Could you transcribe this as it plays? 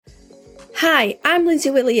Hi, I'm Lindsay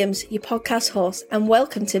Williams, your podcast host, and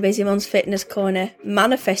welcome to Busy Mum's Fitness Corner,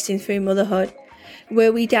 Manifesting Through Motherhood,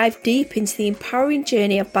 where we dive deep into the empowering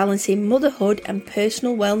journey of balancing motherhood and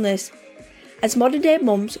personal wellness. As modern day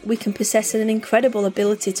mums, we can possess an incredible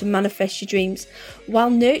ability to manifest your dreams while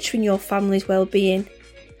nurturing your family's well-being.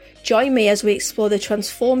 Join me as we explore the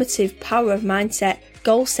transformative power of mindset,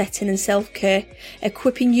 goal setting and self-care,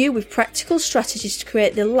 equipping you with practical strategies to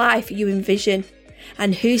create the life you envision.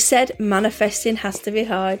 And who said manifesting has to be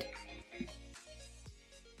hard?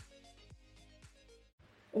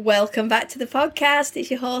 Welcome back to the podcast. It's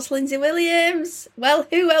your host, Lindsay Williams. Well,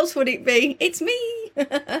 who else would it be? It's me.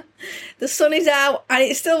 The sun is out and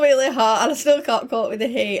it's still really hot and I still can't cope with the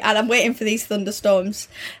heat, and I'm waiting for these thunderstorms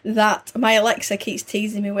that my Alexa keeps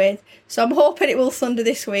teasing me with. So I'm hoping it will thunder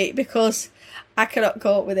this week because I cannot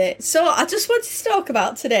cope with it. So I just wanted to talk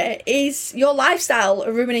about today is your lifestyle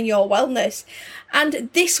ruining your wellness. And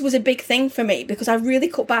this was a big thing for me because I really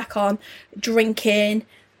cut back on drinking.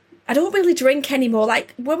 I don't really drink anymore.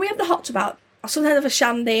 Like when we have the hot tub out, I sometimes have a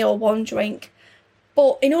shandy or one drink.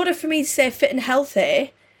 But in order for me to stay fit and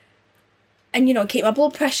healthy and, keep my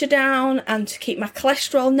blood pressure down and to keep my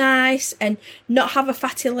cholesterol nice and not have a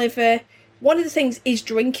fatty liver, one of the things is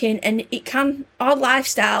drinking, and our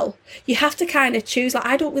lifestyle, you have to kind of choose. Like,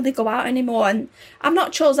 I don't really go out anymore, and I'm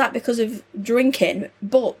not chose that because of drinking,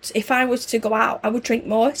 but if I was to go out, I would drink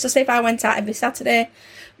more. So say if I went out every Saturday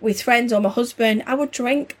with friends or my husband, I would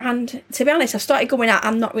drink, and to be honest, I've started going out,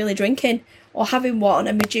 I'm not really drinking or having one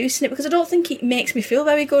and reducing it because I don't think it makes me feel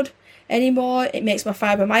very good anymore. It makes my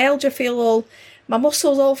fibromyalgia feel all, my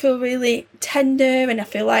muscles all feel really tender, and I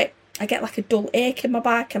feel like I get like a dull ache in my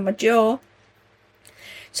back and my jaw.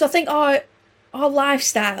 So I think our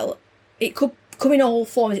lifestyle, it could come in all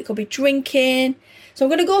forms. It could be drinking. So I'm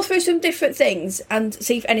going to go through some different things and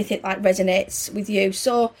see if anything like resonates with you.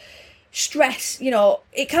 So stress,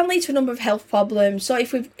 it can lead to a number of health problems. So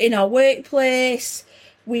if we're in our workplace,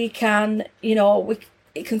 we can,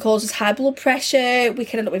 it can cause us high blood pressure. We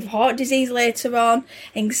can end up with heart disease later on,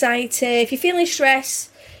 anxiety. If you're feeling stress,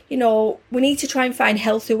 we need to try and find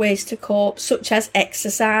healthy ways to cope, such as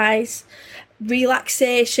exercise,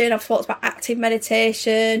 relaxation. I've talked about active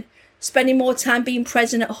meditation, spending more time being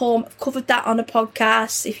present at home. I've covered that on a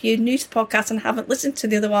podcast. If you're new to the podcast and haven't listened to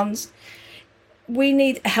the other ones, we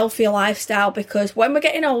need a healthier lifestyle because when we're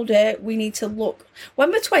getting older, we need to look.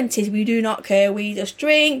 When we're 20s, we do not care. We just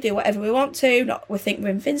drink, do whatever we want to. We think we're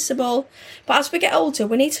invincible. But as we get older,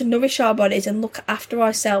 we need to nourish our bodies and look after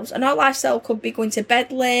ourselves. And our lifestyle could be going to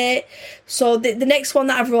bed late. So the next one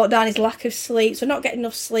that I've wrote down is lack of sleep. So not getting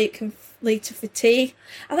enough sleep can lead to fatigue.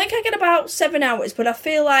 I think I get about 7 hours, but I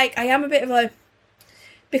feel like I am a bit of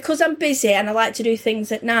because I'm busy and I like to do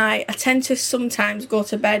things at night, I tend to sometimes go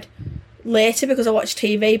to bed later because I watch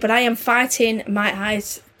TV, but I am fighting my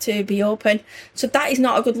eyes to be open. So that is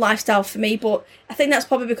not a good lifestyle for me, but I think that's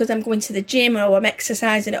probably because I'm going to the gym or I'm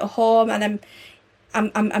exercising at home and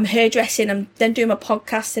I'm hairdressing, I'm then doing my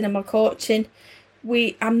podcasting and my coaching.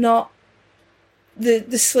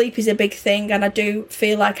 The sleep is a big thing, and I do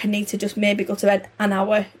feel like I need to just maybe go to bed an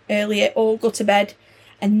hour earlier or go to bed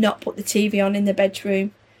and not put the TV on in the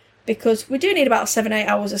bedroom because we do need about 7-8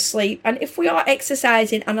 hours of sleep. And if we are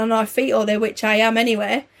exercising and on our feet all day, which I am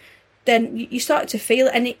anyway, then you start to feel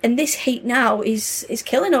it. And this heat now is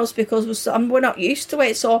killing us because we're not used to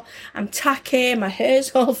it. So I'm tacky, my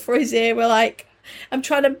hair's all frizzy. I'm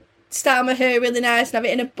trying to style my hair really nice and have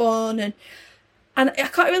it in a bun, and I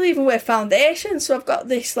can't really even wear foundation, so I've got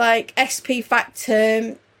this SP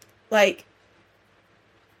Factor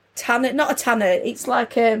tanner, not a tanner, it's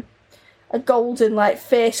like a golden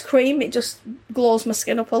face cream. It just glows my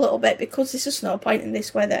skin up a little bit because there's just no point in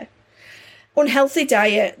this weather. Unhealthy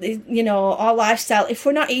diet, our lifestyle, if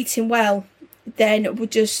we're not eating well, then our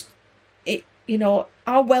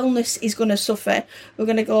wellness is going to suffer. We're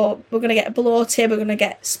going to get bloated, we're going to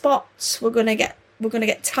get spots, we're going to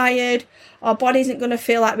get tired. Our body isn't going to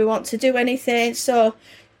feel like we want to do anything. So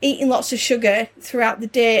eating lots of sugar throughout the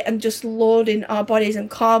day and just loading our bodies and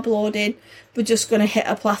carb loading, we're just going to hit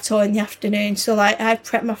a plateau in the afternoon. So I've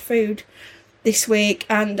prepped my food this week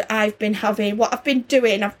and I've been finding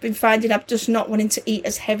I'm just not wanting to eat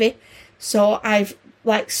as heavy. So I've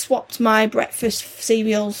swapped my breakfast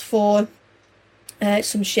cereals for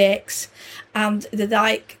some shakes, and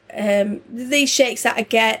these shakes that I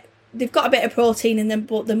get, they've got a bit of protein in them,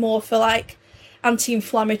 but they're more for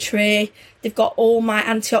anti-inflammatory. They've got all my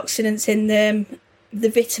antioxidants in them, the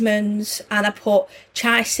vitamins, and I put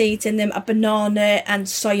chia seeds in them, a banana and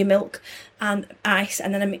soya milk and ice,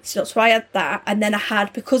 and then I mixed it up. So I had that, and then I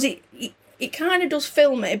had, because it kind of does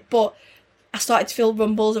fill me, but I started to feel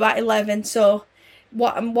rumbles about 11, so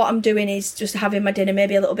what I'm doing is just having my dinner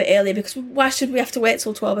maybe a little bit earlier, because why should we have to wait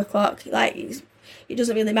till 12 o'clock? Like, it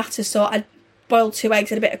doesn't really matter. So I boiled 2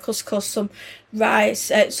 eggs and a bit of couscous, some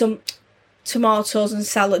rice, some tomatoes and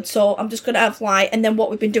salad. So I'm just going to have light. And then what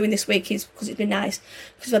we've been doing this week is, because it's been nice,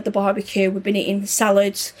 because we've had the barbecue, we've been eating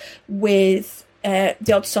salads with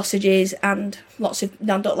the odd sausages and lots of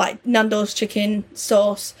Nando's chicken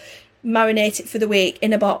sauce, marinate it for the week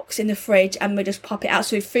in a box in the fridge, and we just pop it out.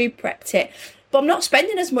 So we've food prepped it. But I'm not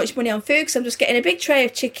spending as much money on food, because I'm just getting a big tray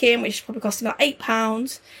of chicken, which is probably costing about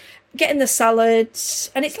 £8, getting the salads,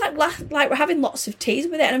 and it's like we're having lots of teas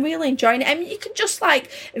with it, and I'm really enjoying it. I mean, you can just like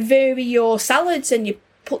vary your salads, and you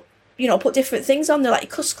put different things on there, like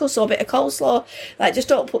couscous or a bit of coleslaw. Like, just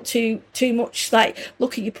don't put too much. Like,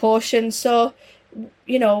 look at your portions. So,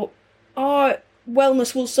 our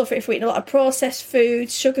wellness will suffer if we're eating a lot of processed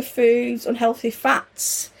foods, sugar foods, unhealthy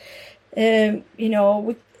fats. In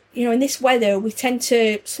this weather, we tend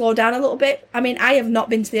to slow down a little bit. I mean, I have not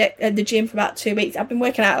been to the gym for about 2 weeks. I've been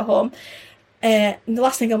working out at home. And the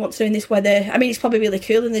last thing I want to do in this weather, I mean, it's probably really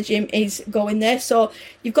cool in the gym, is going there. So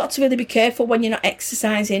you've got to really be careful when you're not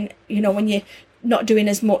exercising, when you're not doing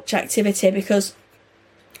as much activity, because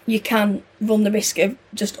you can run the risk of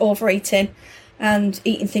just overeating and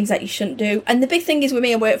eating things that you shouldn't do. And the big thing is with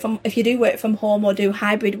me, if you do work from home or do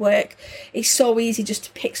hybrid work, it's so easy just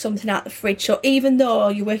to pick something out the fridge. So even though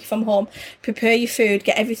you're working from home, prepare your food,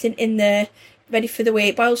 get everything in there, ready for the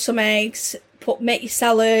week, boil some eggs, make your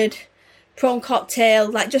salad, prawn cocktail,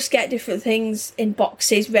 like, just get different things in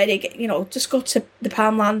boxes ready. Just go to the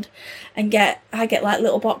Poundland and I get like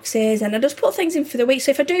little boxes, and I just put things in for the week. So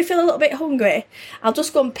if I do feel a little bit hungry, I'll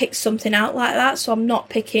just go and pick something out like that. So I'm not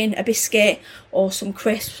picking a biscuit or some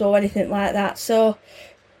crisps or anything like that. So,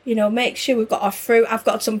 make sure we've got our fruit. I've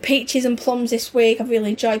got some peaches and plums this week. I've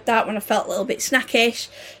really enjoyed that when I felt a little bit snackish,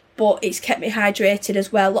 but it's kept me hydrated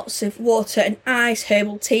as well. Lots of water and ice,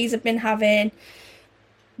 herbal teas I've been having.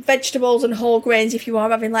 Vegetables and whole grains if you are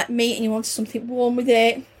having like meat and you want something warm with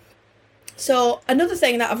it. So another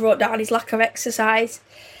thing that I've wrote down is lack of exercise.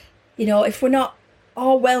 If we're not,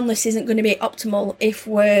 our wellness isn't going to be optimal if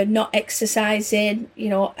we're not exercising,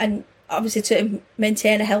 and obviously to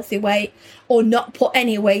maintain a healthy weight or not put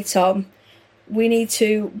any weight on, we need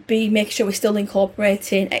to be making sure we're still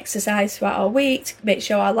incorporating exercise throughout our week to make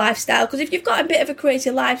sure our lifestyle, because if you've got a bit of a crazy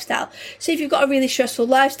lifestyle, so if you've got a really stressful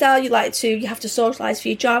lifestyle, you have to socialise for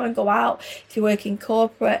your job and go out, if you work in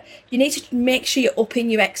corporate, you need to make sure you're upping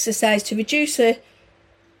your exercise to reduce the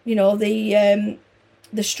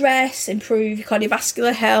stress, improve your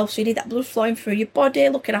cardiovascular health. So you need that blood flowing through your body,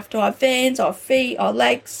 looking after our veins, our feet, our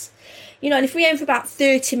legs, and if we aim for about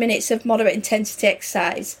 30 minutes of moderate intensity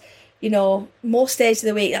exercise, most days of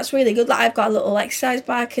the week, that's really good. Like, I've got a little exercise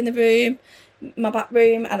bike in the room, my back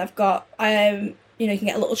room, and I've got, you can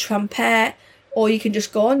get a little trumpet, or you can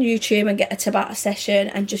just go on YouTube and get a Tabata session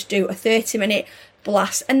and just do a 30-minute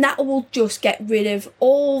blast, and that will just get rid of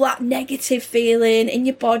all that negative feeling in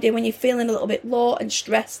your body when you're feeling a little bit low and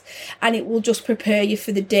stressed, and it will just prepare you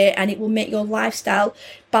for the day, and it will make your lifestyle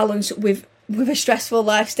balance with a stressful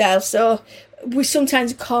lifestyle. So we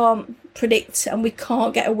sometimes can't predict and we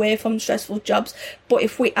can't get away from stressful jobs, but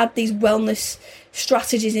if we add these wellness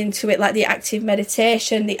strategies into it, like the active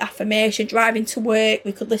meditation, the affirmation, driving to work,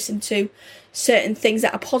 we could listen to certain things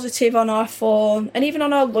that are positive on our phone, and even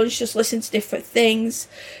on our lunch, just listen to different things.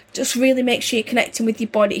 Just really make sure you're connecting with your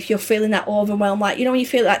body if you're feeling that overwhelmed, like, when you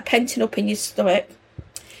feel like penting up in your stomach.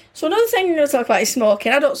 So another thing I'm going to talk about is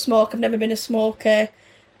smoking. I don't smoke, I've never been a smoker.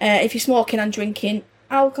 If you're smoking and drinking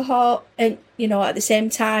alcohol, and at the same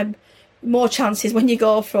time, more chances when you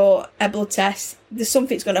go for a blood test, there's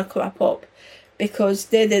something's going to crop up, because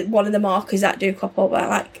they're one of the markers that do crop up.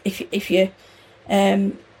 Like, if you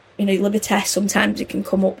your liver test, sometimes it can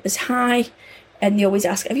come up as high, and they always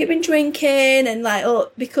ask, have you been drinking? And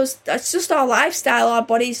because that's just our lifestyle, our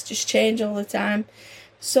bodies just change all the time.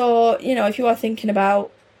 So, if you are thinking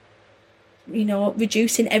about,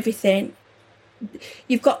 reducing everything,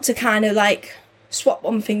 you've got to kind of swap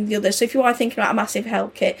one thing the other. So if you are thinking about a massive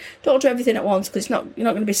health kit, don't do everything at once, because you're not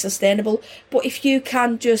going to be sustainable. But if you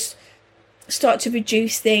can just start to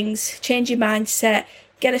reduce things, change your mindset,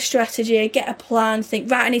 get a strategy, get a plan,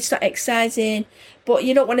 think, right, I need to start exercising, but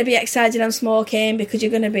you don't want to be exercising and smoking, because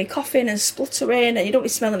you're going to be coughing and spluttering, and you don't be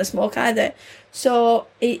smelling the smoke either. So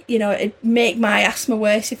it'd make my asthma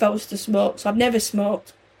worse if I was to smoke. So I've never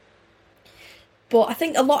smoked, but I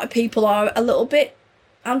think a lot of people are a little bit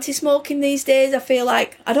anti-smoking these days. I feel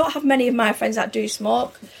like I don't have many of my friends that do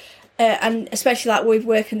smoke, and especially like we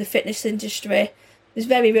work in the fitness industry, It's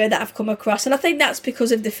very rare that I've come across, and I think that's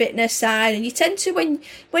because of the fitness side. And you tend to,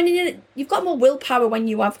 you've got more willpower when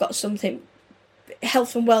you have got something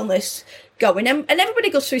health and wellness going, and everybody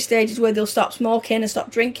goes through stages where they'll stop smoking and stop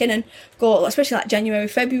drinking and go, especially like January,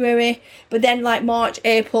 February, but then like March,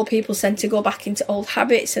 April, people tend to go back into old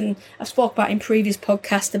habits. And I've spoke about in previous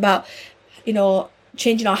podcasts about, you know,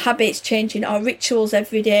 changing our habits, changing our rituals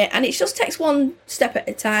every day, and it just takes one step at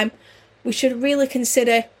a time. We should really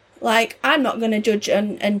consider, like, I'm not going to judge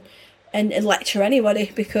and lecture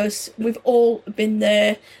anybody, because we've all been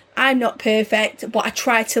there. I'm not perfect, but I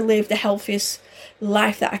try to live the healthiest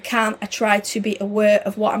life that I can. I try to be aware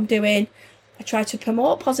of what I'm doing. I try to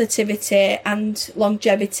promote positivity and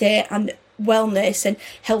longevity and wellness and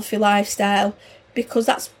healthy lifestyle, because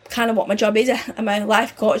that's kind of what my job is. I'm a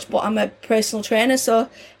life coach, but I'm a personal trainer, so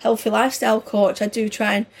healthy lifestyle coach. I do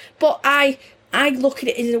try and, but I look at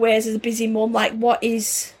it in a way as a busy mum, like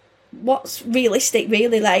what's realistic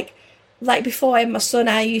really. Like before I had my son,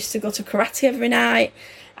 I used to go to karate every night.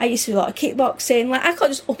 I used to do a lot of kickboxing. Like, I can't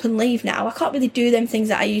just up and leave now. I can't really do them things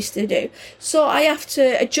that I used to do. So I have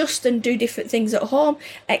to adjust and do different things at home,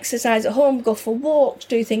 exercise at home, go for walks,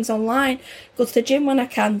 do things online, go to the gym when I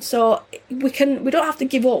can. So we don't have to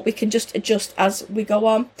give up. We can just adjust as we go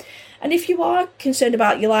on. And if you are concerned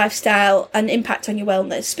about your lifestyle and impact on your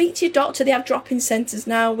wellness, speak to your doctor. They have drop-in centres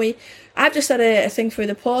now. I've just had a thing through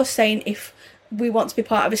the post saying if we want to be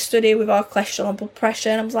part of a study with our cholesterol and blood pressure,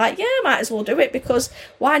 and I was like, yeah, I might as well do it, because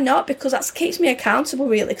why not? Because that keeps me accountable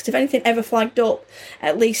really, because if anything ever flagged up,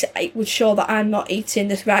 at least it would show that I'm not eating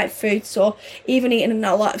the right food. So even eating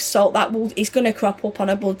a lot of salt, is going to crop up on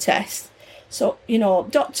a blood test. So, you know,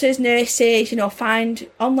 doctors, nurses, you know, find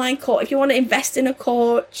online coach. If you want to invest in a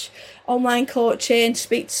coach, online coaching,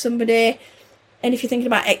 speak to somebody. And if you're thinking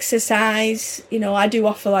about exercise, you know, I do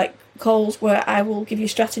offer like calls where I will give you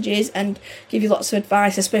strategies and give you lots of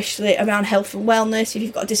advice, especially around health and wellness. If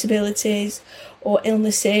you've got disabilities or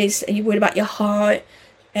illnesses and you're worried about your heart,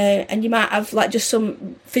 and you might have like just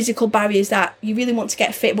some physical barriers that you really want to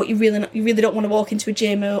get fit, but you really don't want to walk into a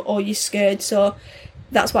gym, or you're scared. So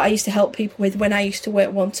that's what I used to help people with when I used to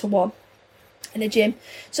work one-to-one in a gym.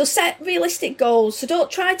 So set realistic goals. So don't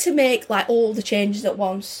try to make like all the changes at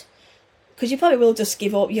once, because you probably will just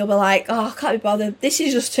give up. You'll be like, oh, I can't be bothered. This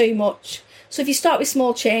is just too much. So if you start with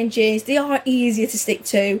small changes, they are easier to stick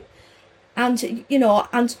to. And, you know,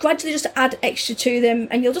 and gradually just add extra to them,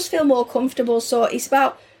 and you'll just feel more comfortable. So it's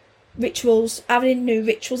about rituals, having new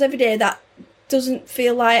rituals every day that doesn't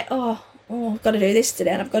feel like, oh, I've got to do this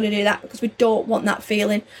today and I've got to do that, because we don't want that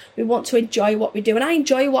feeling. We want to enjoy what we do. And I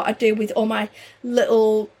enjoy what I do with all my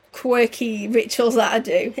little quirky rituals that I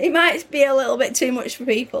do. It might be a little bit too much for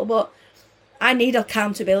people, but I need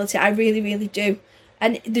accountability. I really, really do.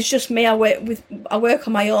 And there's just me. I work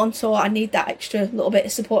on my own, so I need that extra little bit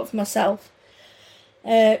of support for myself.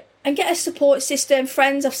 And get a support system.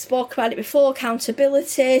 Friends, I've spoken about it before.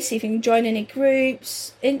 Accountability. See if you can join any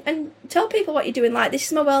groups. And tell people what you're doing. Like, this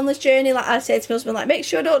is my wellness journey. Like I said to my husband, like, make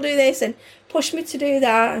sure I don't do this, and push me to do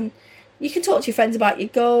that. And you can talk to your friends about your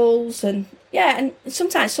goals. And yeah, and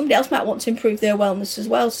sometimes somebody else might want to improve their wellness as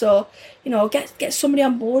well. So, you know, get somebody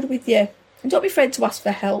on board with you. And don't be afraid to ask for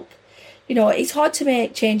help. You know, it's hard to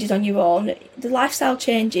make changes on your own. The lifestyle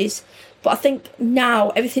changes. But I think now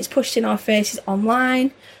everything's pushed in our faces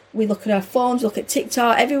online. We look at our phones, look at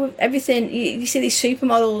TikTok, everything. You see these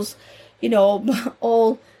supermodels, you know,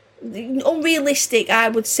 all unrealistic, I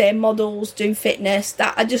would say, models do fitness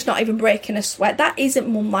that are just not even breaking a sweat. That isn't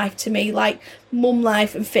mum life to me. Like, mum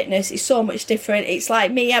life and fitness is so much different. It's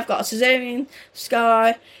like me, I've got a cesarean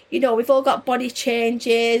scar. You know, we've all got body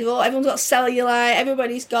changes. Everyone's got cellulite.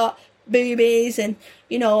 Everybody's got boobies, and,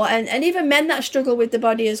 you know, and even men that struggle with the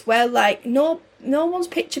body as well. Like, no one's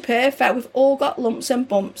picture perfect. We've all got lumps and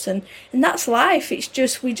bumps, and that's life. It's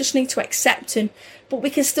just, we just need to accept but we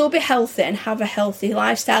can still be healthy and have a healthy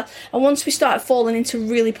lifestyle. And once we start falling into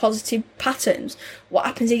really positive patterns, what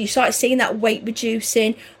happens is you start seeing that weight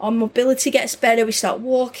reducing, our mobility gets better, we start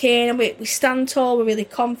walking, and we stand tall, we're really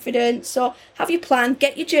confident. So have your plan,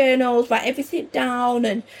 get your journals, write everything down,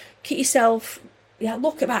 and keep yourself,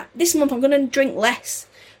 look at that. This month I'm going to drink less.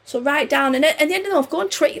 So write down, and at the end of the month, go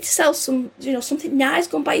and treat yourself something nice.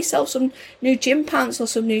 Go and buy yourself some new gym pants or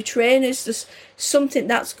some new trainers. Just something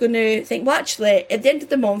that's going to think, well, actually, at the end of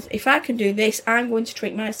the month, if I can do this, I'm going to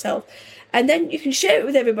treat myself. And then you can share it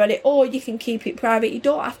with everybody, or you can keep it private. You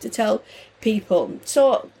don't have to tell people.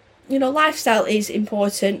 So, you know, lifestyle is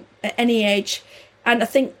important at any age. And I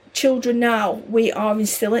think children now, we are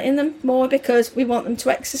instilling in them more, because we want them to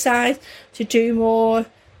exercise, to do more.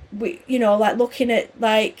 We, you know, like looking at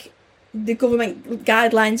like the government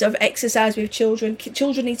guidelines of exercise with children.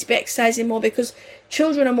 Children need to be exercising more because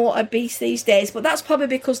children are more obese these days, but that's probably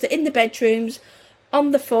because they're in the bedrooms,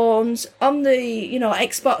 on the phones, on the,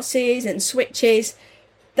 Xboxes and Switches,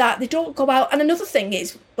 that they don't go out. And another thing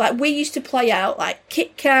is, like, we used to play out, like,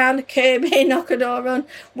 kick can, Kirby, knock a door on.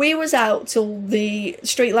 We was out till the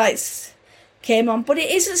street lights came on, but it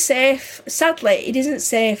isn't safe. Sadly, it isn't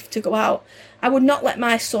safe to go out. I would not let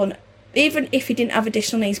my son, even if he didn't have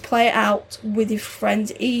additional needs, play it out with his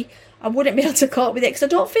friends. I wouldn't be able to cope with it because I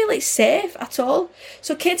don't feel it's safe at all.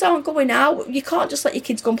 So kids aren't going out. You can't just let your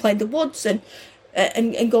kids go and play in the woods and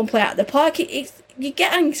go and play out at the park. You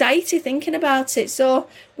get anxiety thinking about it. So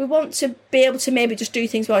we want to be able to maybe just do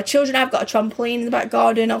things with our children. I've got a trampoline in the back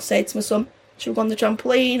garden. I'll say to my son, should we go on the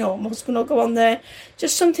trampoline, or my husband will go on there?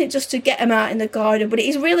 Just something just to get them out in the garden. But it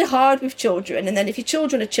is really hard with children. And then if your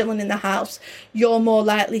children are chilling in the house, you're more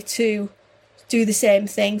likely to do the same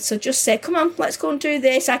thing. So just say, come on, let's go and do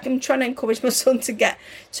this. I'm trying to encourage my son to get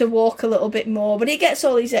to walk a little bit more. But he gets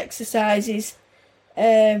all these exercises,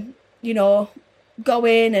 go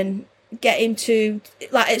in and get him to,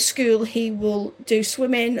 like at school, he will do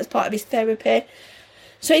swimming as part of his therapy.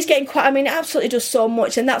 So he's getting absolutely does so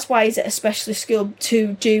much, and that's why he's at a specialist school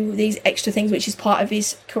to do these extra things, which is part of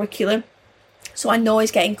his curriculum. So I know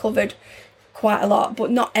he's getting covered quite a lot,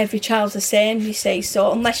 but not every child's the same, you see.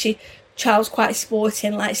 So unless your child's quite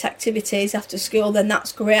sporting, likes activities after school, then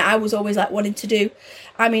that's great. I was always like wanting to do,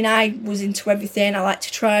 I was into everything. I like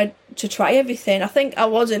to try everything. I think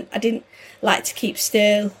I didn't like to keep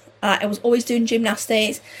still. I was always doing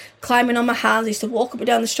gymnastics, climbing on my hands. I used to walk up and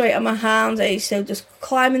down the street on my hands. I used to just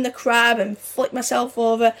climb in the crab and flick myself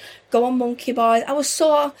over, go on monkey bars. I was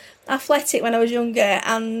so athletic when I was younger,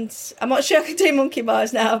 and I'm not sure I can do monkey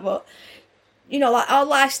bars now, but our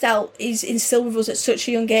lifestyle is instilled with us at such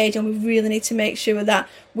a young age, and we really need to make sure that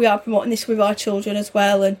we are promoting this with our children as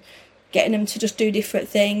well, and getting them to just do different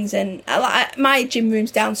things. And my gym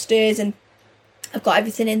room's downstairs, and I've got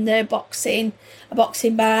everything in there, a boxing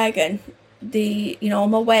bag, and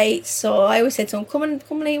my weights. So I always say to him, come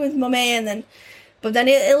and eat with mummy, but then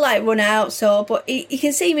he'll like run out. So, but he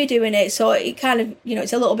can see me doing it, so it kind of,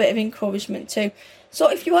 it's a little bit of encouragement too.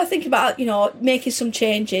 So if you are thinking about, making some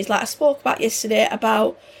changes, like I spoke about yesterday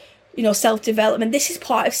about, self-development, this is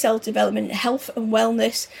part of self-development, health and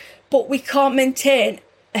wellness, but we can't maintain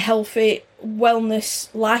a healthy wellness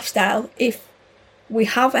lifestyle if we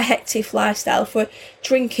have a hectic lifestyle for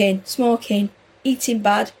drinking, smoking, eating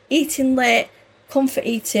bad, eating late, comfort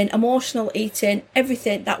eating, emotional eating,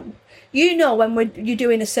 everything that, when you're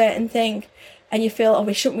doing a certain thing and you feel,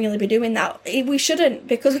 we shouldn't really be doing that. We shouldn't,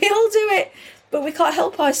 because we all do it, but we can't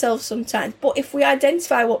help ourselves sometimes. But if we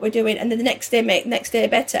identify what we're doing and then the next day make next day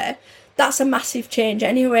better, that's a massive change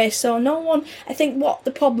anyway. So I think what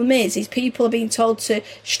the problem is people are being told to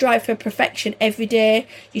strive for perfection every day.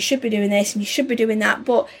 You should be doing this and you should be doing that,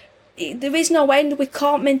 but there is no end. We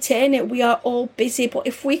can't maintain it. We are all busy. But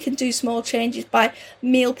if we can do small changes by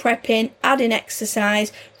meal prepping, adding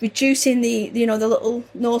exercise, reducing the little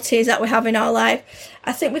naughties that we have in our life,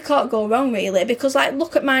 I think we can't go wrong really. Because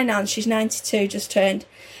look at my nan, she's 92, just turned,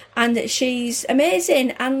 and she's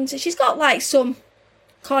amazing, and she's got some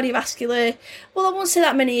cardiovascular, I won't say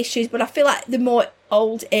that many issues, but I feel like the more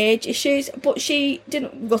old age issues. But she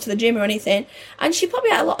didn't go to the gym or anything, and she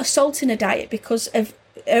probably had a lot of salt in her diet because of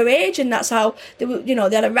her age, and that's how they were, they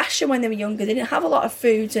had a ration when they were younger. They didn't have a lot of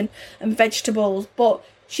foods and vegetables, but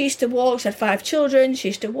she used to walk. She had 5 children. She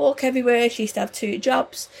used to walk everywhere. She used to have 2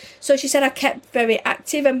 jobs. So she said I kept very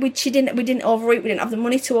active, and we didn't overeat. We didn't have the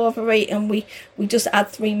money to overeat, and we just had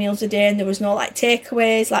 3 meals a day, and there was no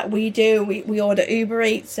takeaways like we do. We order Uber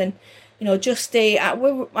Eats and Just Eat.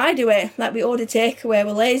 I do it we order takeaway.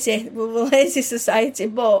 We're lazy. We're a lazy society,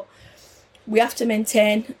 but we have to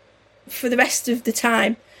maintain for the rest of the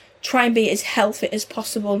time. Try and be as healthy as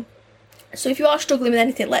possible. So if you are struggling with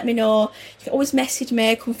anything, let me know. You can always message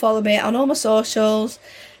me, come follow me on all my socials,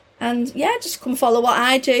 and just come follow what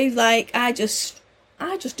I do. I just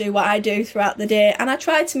do what I do throughout the day, and I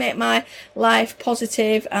try to make my life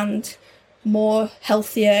positive and more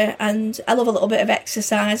healthier. And I love a little bit of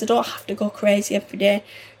exercise. I don't have to go crazy every day,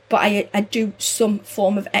 but I do some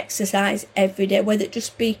form of exercise every day, whether it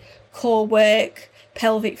just be core work,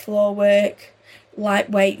 pelvic floor work, light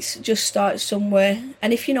weights. Just start somewhere.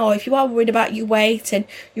 And if you are worried about your weight and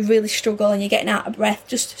you really struggle and you're getting out of breath,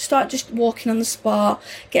 just start walking on the spot,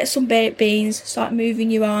 get some baked beans, start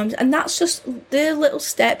moving your arms, and that's just the little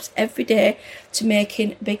steps every day to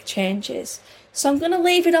making big changes. So I'm going to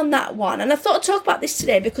leave it on that one. And I thought I'd talk about this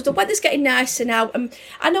today because the weather's getting nicer now. And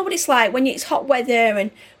I know what it's like when it's hot weather and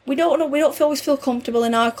we don't always feel comfortable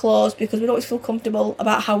in our clothes because we don't always feel comfortable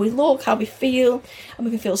about how we look, how we feel. And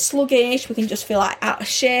we can feel sluggish. We can just feel like out of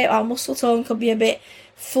shape. Our muscle tone could be a bit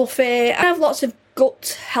fluffy. I have lots of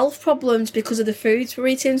gut health problems because of the foods we're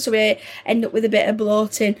eating, so we end up with a bit of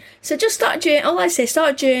bloating. So just start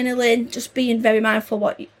journaling, just being very mindful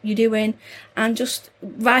what you're doing, and just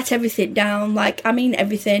write everything down, like I mean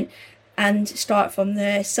everything, and start from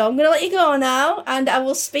there. So I'm going to let you go now, and I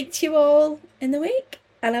will speak to you all in the week,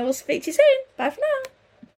 and I will speak to you soon. Bye for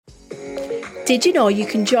now. Did you know you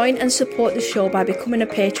can join and support the show by becoming a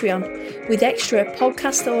Patreon with extra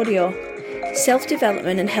podcast audio,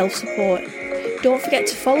 self-development and health support? Don't forget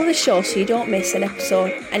to follow the show so you don't miss an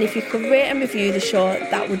episode. And if you could rate and review the show,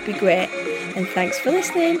 that would be great. And thanks for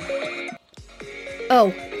listening.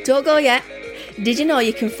 Oh, don't go yet. Did you know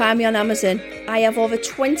you can find me on Amazon? I have over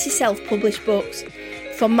 20 self-published books.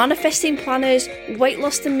 From manifesting planners, weight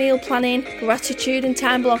loss and meal planning, gratitude and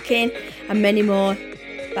time blocking, and many more.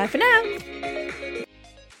 Bye for now.